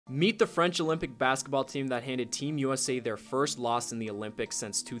Meet the French Olympic basketball team that handed Team USA their first loss in the Olympics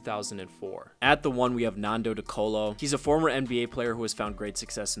since 2004. At the 1, we have Nando De Colo. He's a former NBA player who has found great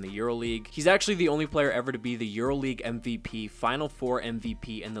success in the EuroLeague. He's actually the only player ever to be the EuroLeague MVP, Final Four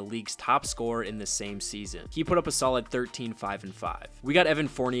MVP, and the league's top scorer in the same season. He put up a solid 13, 5, and 5. We got Evan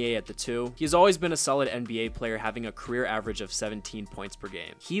Fournier at the 2. He has always been a solid NBA player, having a career average of 17 points per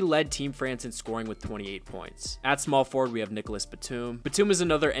game. He led Team France in scoring with 28 points. At small forward, we have Nicolas Batum. Batum is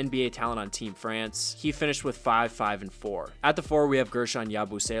another NBA talent on Team France. He finished with 5, 5, and 4. At the 4, we have Gershon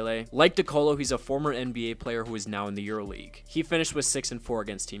Yabusele. Like De Colo, he's a former NBA player who is now in the EuroLeague. He finished with 6 and 4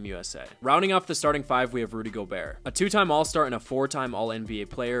 against Team USA. Rounding off the starting 5, we have Rudy Gobert. A 2-time All-Star and a 4-time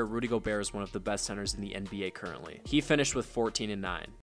All-NBA player, Rudy Gobert is one of the best centers in the NBA currently. He finished with 14 and 9.